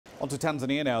On to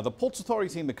Tanzania now. The Ports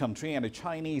Authority in the country and a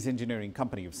Chinese engineering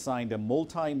company have signed a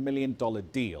multi-million-dollar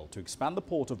deal to expand the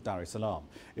port of Dar es Salaam.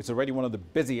 It's already one of the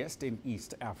busiest in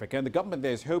East Africa, and the government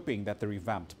there is hoping that the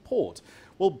revamped port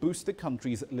will boost the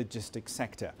country's logistics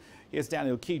sector. Here's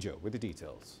Daniel Kijo with the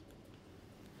details.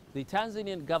 The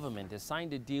Tanzanian government has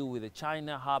signed a deal with the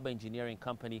China Harbour Engineering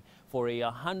Company for a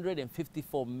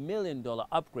 $154 million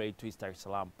upgrade to its Dar es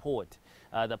Salaam port.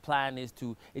 The plan is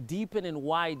to deepen and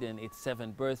widen its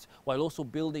 7 berths while also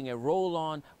building a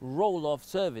roll-on, roll-off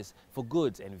service for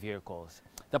goods and vehicles.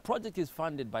 The project is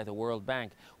funded by the World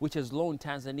Bank, which has loaned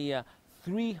Tanzania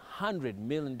 $300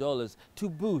 million to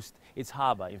boost its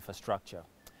harbour infrastructure.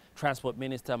 Transport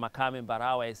Minister Makame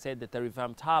Mbarawa has said that the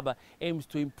revamped harbour aims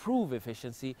to improve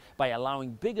efficiency by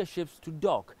allowing bigger ships to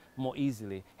dock more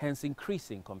easily, hence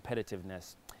increasing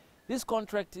competitiveness. This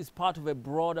contract is part of a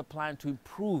broader plan to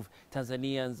improve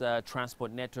Tanzania's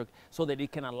transport network so that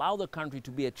it can allow the country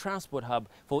to be a transport hub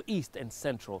for East and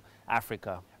Central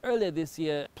Africa. Earlier this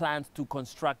year, plans to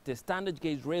construct the standard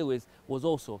gauge railways was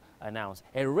also announced.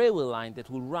 A railway line that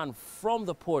will run from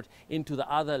the port into the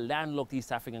other landlocked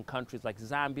East African countries like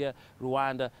Zambia,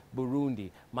 Rwanda,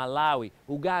 Burundi, Malawi,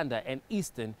 Uganda and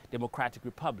Eastern Democratic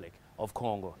Republic of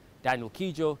Congo. Daniel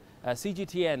Kijo,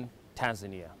 CGTN,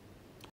 Tanzania.